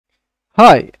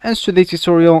Hi, in today's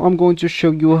tutorial I'm going to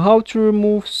show you how to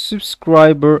remove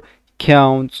subscriber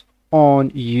counts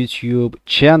on YouTube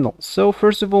channel. So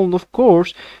first of all, of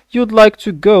course, you'd like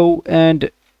to go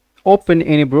and open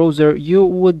any browser you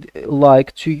would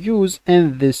like to use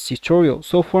in this tutorial.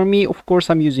 So for me, of course,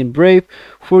 I'm using Brave.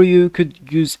 For you,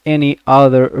 could use any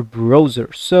other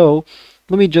browser. So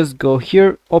let me just go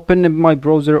here, open my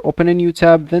browser, open a new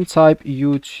tab, then type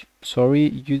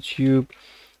youtube.com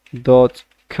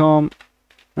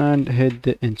and hit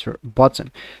the enter button.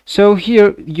 So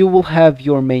here you will have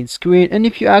your main screen, and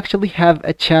if you actually have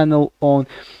a channel on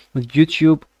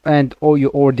YouTube and or you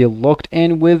already logged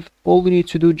in with, all you need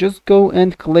to do, just go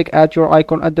and click at your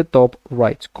icon at the top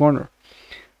right corner.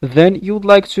 Then you would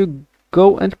like to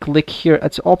go and click here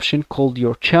at the option called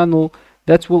your channel.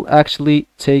 That will actually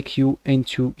take you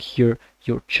into here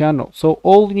your channel. So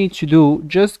all you need to do,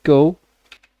 just go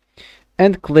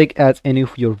and click at any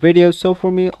of your videos. So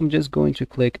for me, I'm just going to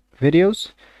click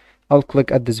videos. I'll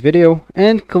click at this video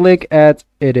and click at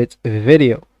edit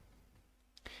video.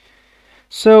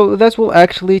 So that will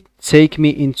actually take me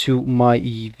into my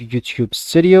YouTube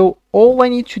studio. All I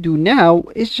need to do now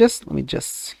is let me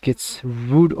just get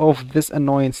rid of this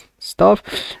annoying stuff.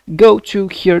 Go to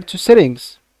here to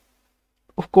settings.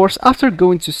 Of course, after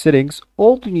going to settings,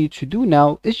 all you need to do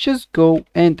now is just go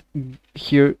and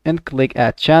here and click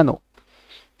add channel.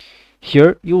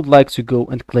 Here you would like to go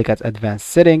and click at advanced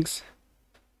settings.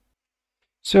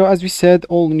 So as we said,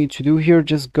 all you need to do here,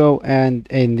 just go and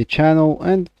in the channel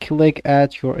and click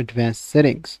at your advanced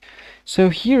settings. So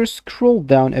here scroll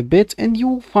down a bit and you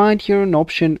will find here an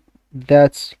option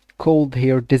that's called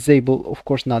here disable. Of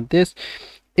course not this,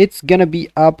 it's gonna be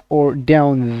up or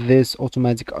down this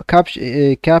automatic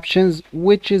captions,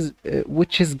 which is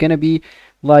gonna be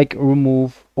like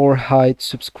remove or hide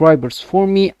subscribers. For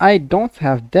me, I don't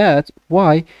have that.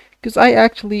 Why? Because I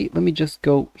actually, let me just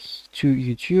go to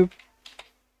YouTube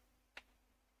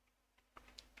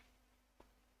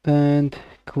and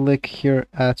click here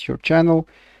at your channel,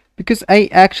 because I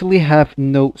actually have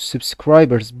no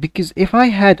subscribers. Because if I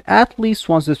had at least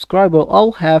one subscriber,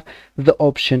 I'll have the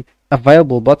option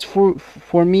available, but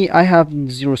for me, I have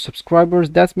 0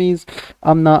 subscribers. That means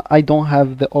I don't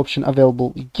have the option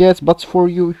available yet. But for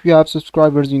you, if you have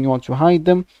subscribers and you want to hide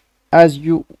them, as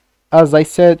I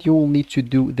said, you will need to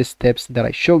do the steps that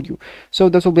I showed you. So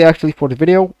that will be actually for the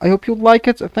video. I hope you like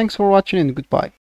it. Thanks for watching and goodbye.